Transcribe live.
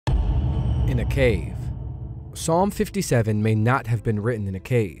In a cave. Psalm 57 may not have been written in a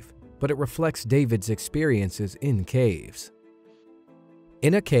cave, but it reflects David's experiences in caves.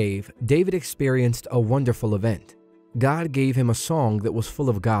 In a cave, David experienced a wonderful event. God gave him a song that was full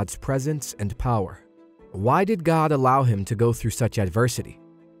of God's presence and power. Why did God allow him to go through such adversity?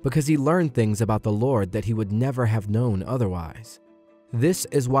 Because he learned things about the Lord that he would never have known otherwise. This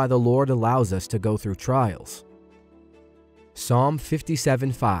is why the Lord allows us to go through trials. Psalm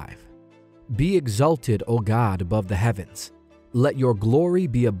 57:5. Be exalted, O God, above the heavens. Let your glory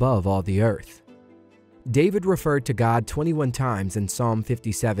be above all the earth. David referred to God 21 times in Psalm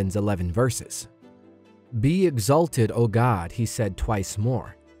 57's 11 verses. Be exalted, O God, he said twice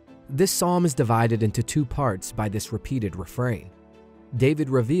more. This psalm is divided into two parts by this repeated refrain. David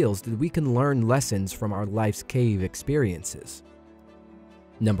reveals that we can learn lessons from our life's cave experiences.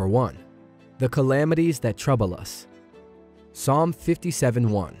 Number 1. The calamities that trouble us. Psalm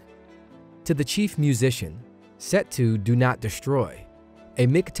 57:1. To the chief musician, set to Do Not Destroy, a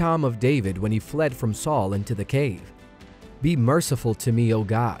miktam of David when he fled from Saul into the cave. Be merciful to me, O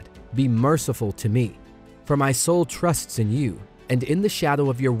God, be merciful to me, for my soul trusts in you, and in the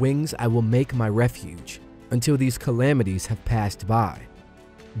shadow of your wings I will make my refuge, until these calamities have passed by.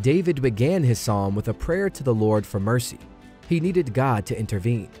 David began his psalm with a prayer to the Lord for mercy. He needed God to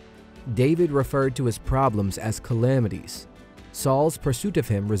intervene. David referred to his problems as calamities. Saul's pursuit of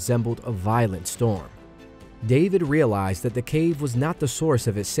him resembled a violent storm. David realized that the cave was not the source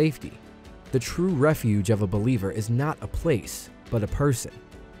of his safety. The true refuge of a believer is not a place, but a person,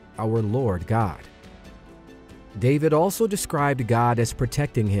 our Lord God. David also described God as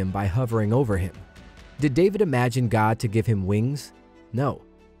protecting him by hovering over him. Did David imagine God to give him wings? No.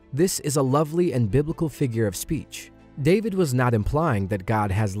 This is a lovely and biblical figure of speech. David was not implying that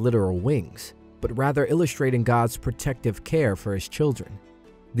God has literal wings, but rather illustrating God's protective care for his children.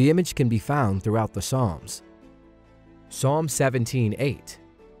 The image can be found throughout the Psalms. Psalm 17:8.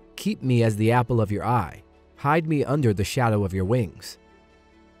 Keep me as the apple of your eye. Hide me under the shadow of your wings.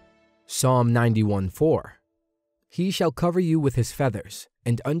 Psalm 91:4. He shall cover you with his feathers,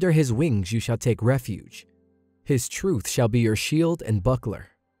 and under his wings you shall take refuge. His truth shall be your shield and buckler.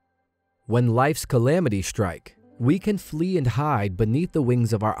 When life's calamities strike, we can flee and hide beneath the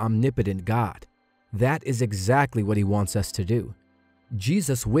wings of our omnipotent God. That is exactly what he wants us to do.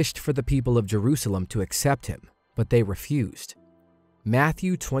 Jesus wished for the people of Jerusalem to accept him, but they refused.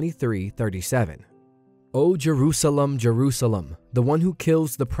 Matthew 23:37. O Jerusalem, Jerusalem, the one who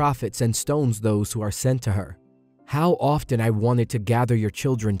kills the prophets and stones those who are sent to her. How often I wanted to gather your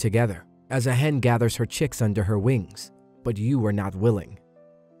children together, as a hen gathers her chicks under her wings, but you were not willing.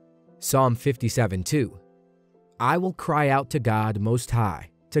 Psalm 57:2. I will cry out to God Most High,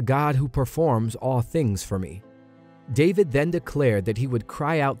 to God who performs all things for me. David then declared that he would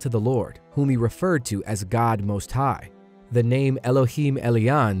cry out to the Lord, whom he referred to as God Most High. The name Elohim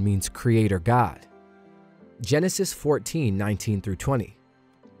Elyon means Creator God. Genesis 14:19-20.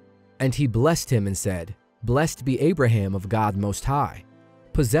 And he blessed him and said, Blessed be Abraham of God Most High,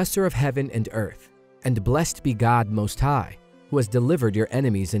 possessor of heaven and earth, and blessed be God Most High, who has delivered your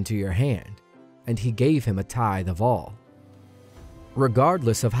enemies into your hand. And he gave him a tithe of all.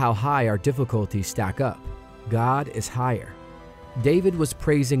 Regardless of how high our difficulties stack up, God is higher. David was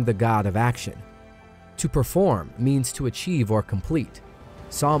praising the God of action. To perform means to achieve or complete.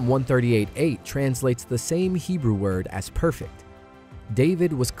 Psalm 138:8 translates the same Hebrew word as perfect.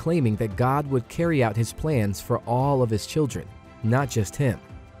 David was claiming that God would carry out his plans for all of his children, not just him.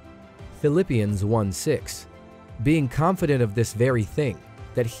 Philippians 1:6. Being confident of this very thing,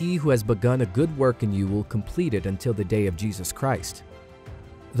 that he who has begun a good work in you will complete it until the day of Jesus Christ.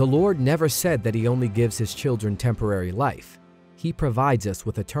 The Lord never said that he only gives his children temporary life. He provides us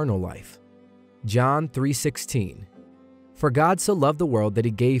with eternal life. John 3:16. For God so loved the world that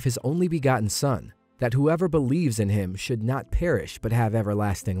he gave his only begotten Son, that whoever believes in him should not perish but have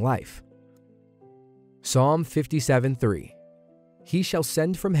everlasting life. Psalm 57:3. He shall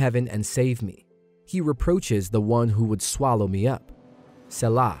send from heaven and save me. He reproaches the one who would swallow me up.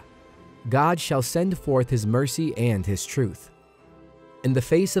 Selah. God shall send forth his mercy and his truth. In the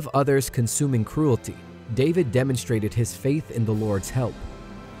face of others' consuming cruelty, David demonstrated his faith in the Lord's help.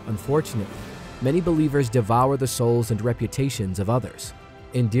 Unfortunately, many believers devour the souls and reputations of others.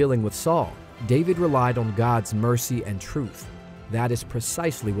 In dealing with Saul, David relied on God's mercy and truth. That is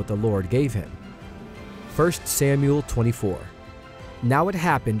precisely what the Lord gave him. 1 Samuel 24. Now it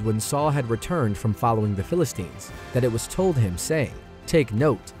happened when Saul had returned from following the Philistines, that it was told him, saying, Take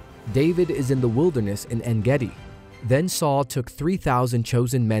note, David is in the wilderness in En-Gedi. Then Saul took 3,000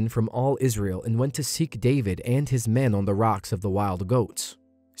 chosen men from all Israel and went to seek David and his men on the rocks of the wild goats.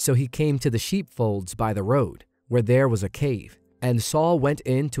 So he came to the sheepfolds by the road, where there was a cave, and Saul went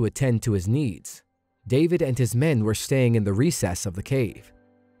in to attend to his needs. David and his men were staying in the recess of the cave.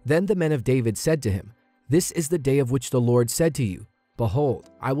 Then the men of David said to him, "This is the day of which the Lord said to you,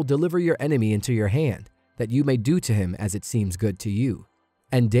 'Behold, I will deliver your enemy into your hand, that you may do to him as it seems good to you.'"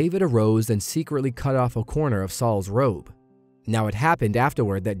 And David arose and secretly cut off a corner of Saul's robe. Now it happened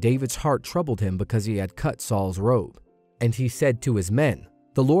afterward that David's heart troubled him because he had cut Saul's robe. And he said to his men,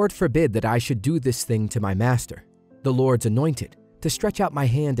 "The Lord forbid that I should do this thing to my master, the Lord's anointed, to stretch out my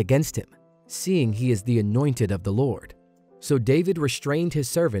hand against him, seeing he is the anointed of the Lord." So David restrained his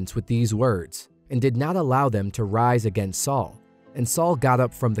servants with these words, and did not allow them to rise against Saul. And Saul got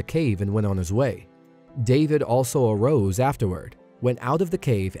up from the cave and went on his way. David also arose afterward, went out of the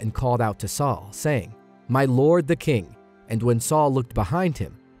cave, and called out to Saul, saying, "My lord the king." And when Saul looked behind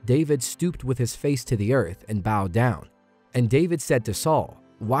him, David stooped with his face to the earth and bowed down. And David said to Saul,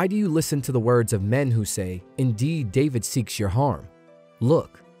 "Why do you listen to the words of men who say, 'Indeed, David seeks your harm'?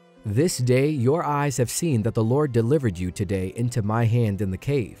 Look, this day your eyes have seen that the Lord delivered you today into my hand in the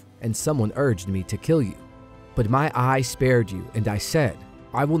cave, and someone urged me to kill you. But my eye spared you, and I said,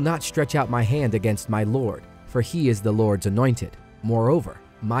 I will not stretch out my hand against my Lord, for he is the Lord's anointed. Moreover,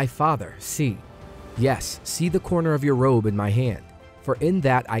 my father, see. Yes, see the corner of your robe in my hand, for in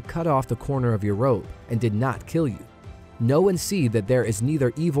that I cut off the corner of your robe, and did not kill you. Know and see that there is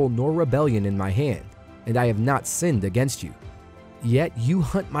neither evil nor rebellion in my hand, and I have not sinned against you. Yet you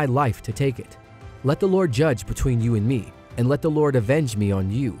hunt my life to take it. Let the Lord judge between you and me, and let the Lord avenge me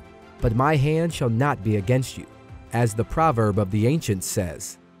on you. But my hand shall not be against you. As the proverb of the ancients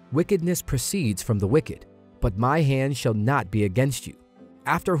says, wickedness proceeds from the wicked, but my hand shall not be against you.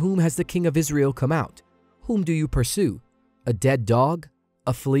 After whom has the king of Israel come out? Whom do you pursue? A dead dog?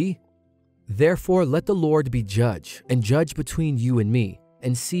 A flea? Therefore let the Lord be judge, and judge between you and me,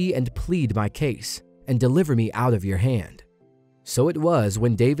 and see and plead my case, and deliver me out of your hand." So it was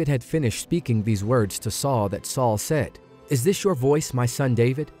when David had finished speaking these words to Saul that Saul said, "Is this your voice, my son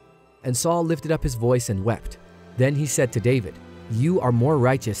David?" And Saul lifted up his voice and wept. Then he said to David, "You are more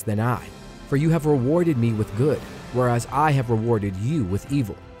righteous than I, for you have rewarded me with good, whereas I have rewarded you with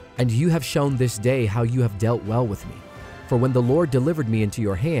evil. And you have shown this day how you have dealt well with me. For when the Lord delivered me into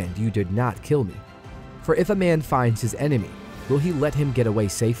your hand, you did not kill me. For if a man finds his enemy, will he let him get away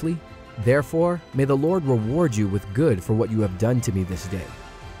safely? Therefore, may the Lord reward you with good for what you have done to me this day.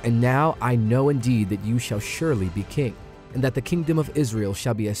 And now I know indeed that you shall surely be king, and that the kingdom of Israel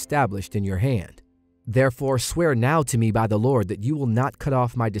shall be established in your hand. Therefore swear now to me by the Lord that you will not cut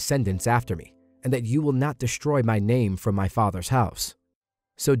off my descendants after me, and that you will not destroy my name from my father's house."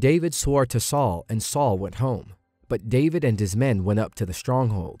 So David swore to Saul, and Saul went home. But David and his men went up to the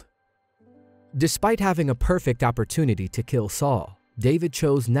stronghold. Despite having a perfect opportunity to kill Saul, David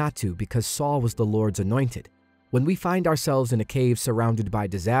chose not to because Saul was the Lord's anointed. When we find ourselves in a cave surrounded by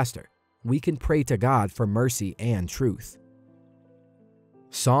disaster, we can pray to God for mercy and truth.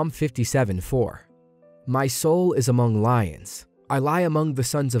 Psalm 57:4. My soul is among lions. I lie among the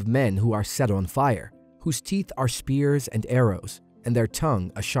sons of men who are set on fire, whose teeth are spears and arrows, and their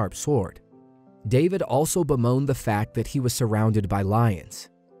tongue a sharp sword. David also bemoaned the fact that he was surrounded by lions.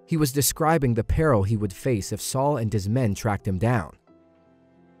 He was describing the peril he would face if Saul and his men tracked him down.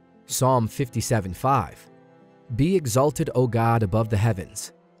 Psalm 57:5. Be exalted, O God, above the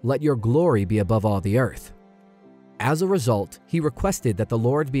heavens. Let your glory be above all the earth. As a result, he requested that the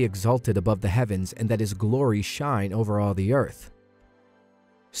Lord be exalted above the heavens and that his glory shine over all the earth.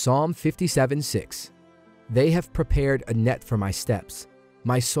 Psalm 57:6. They have prepared a net for my steps.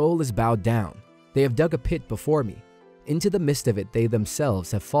 My soul is bowed down. They have dug a pit before me. Into the midst of it they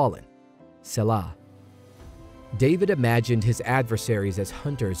themselves have fallen. Selah. David imagined his adversaries as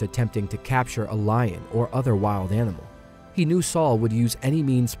hunters attempting to capture a lion or other wild animal. He knew Saul would use any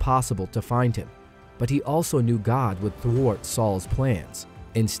means possible to find him, but he also knew God would thwart Saul's plans.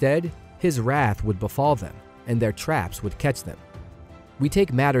 Instead, his wrath would befall them, and their traps would catch them. We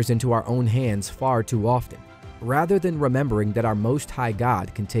take matters into our own hands far too often, rather than remembering that our Most High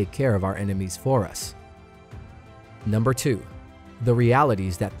God can take care of our enemies for us. Number 2. The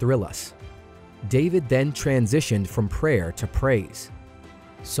realities that thrill us. David then transitioned from prayer to praise.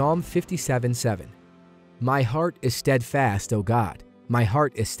 Psalm 57:7. My heart is steadfast, O God. My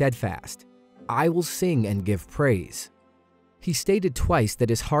heart is steadfast. I will sing and give praise. He stated twice that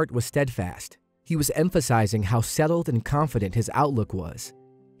his heart was steadfast. He was emphasizing how settled and confident his outlook was.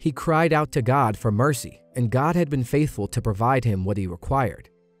 He cried out to God for mercy, and God had been faithful to provide him what he required.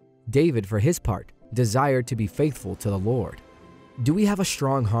 David, for his part, desired to be faithful to the Lord. Do we have a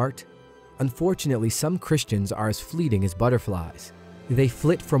strong heart? Unfortunately, some Christians are as fleeting as butterflies. They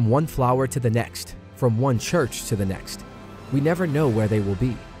flit from one flower to the next, from one church to the next. We never know where they will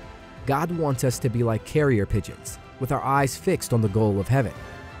be. God wants us to be like carrier pigeons, with our eyes fixed on the goal of heaven.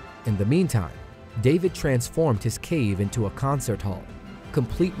 In the meantime, David transformed his cave into a concert hall,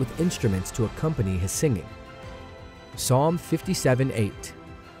 complete with instruments to accompany his singing. Psalm 57:8.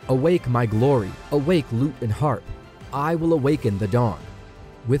 Awake, my glory, awake, lute and harp. I will awaken the dawn.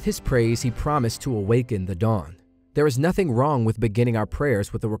 With his praise, he promised to awaken the dawn. There is nothing wrong with beginning our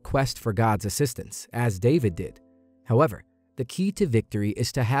prayers with a request for God's assistance, as David did. However, the key to victory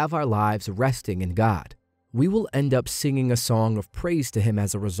is to have our lives resting in God. We will end up singing a song of praise to him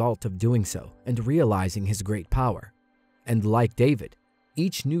as a result of doing so and realizing his great power. And like David,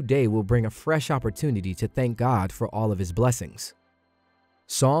 each new day will bring a fresh opportunity to thank God for all of his blessings.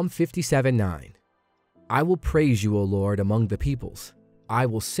 Psalm 57:9. I will praise you, O Lord, among the peoples. I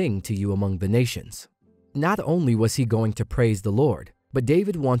will sing to you among the nations. Not only was he going to praise the Lord, but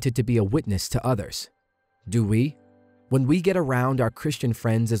David wanted to be a witness to others. Do we? When we get around our Christian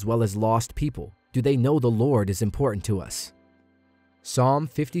friends as well as lost people, do they know the Lord is important to us? Psalm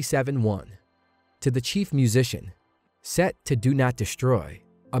 57:1. To the chief musician, set to do not destroy,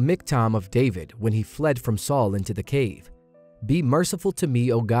 a miktam of David when he fled from Saul into the cave. Be merciful to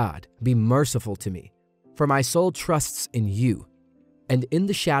me, O God, be merciful to me, for my soul trusts in you. And in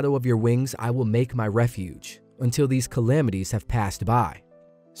the shadow of your wings I will make my refuge, until these calamities have passed by.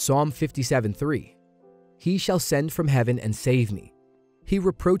 Psalm 57:3. He shall send from heaven and save me. He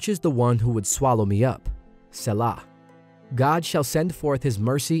reproaches the one who would swallow me up. Selah. God shall send forth his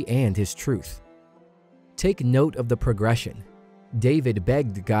mercy and his truth. Take note of the progression. David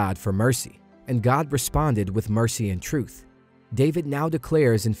begged God for mercy, and God responded with mercy and truth. David now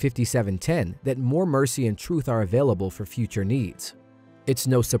declares in 57:10 that more mercy and truth are available for future needs. It's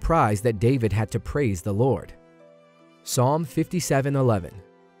no surprise that David had to praise the Lord. Psalm 57:11.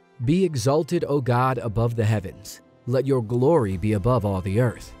 Be exalted, O God, above the heavens. Let your glory be above all the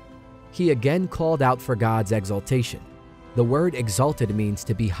earth. He again called out for God's exaltation. The word exalted means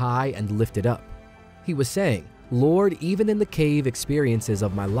to be high and lifted up. He was saying, Lord, even in the cave experiences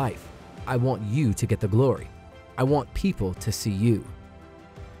of my life, I want you to get the glory. I want people to see you.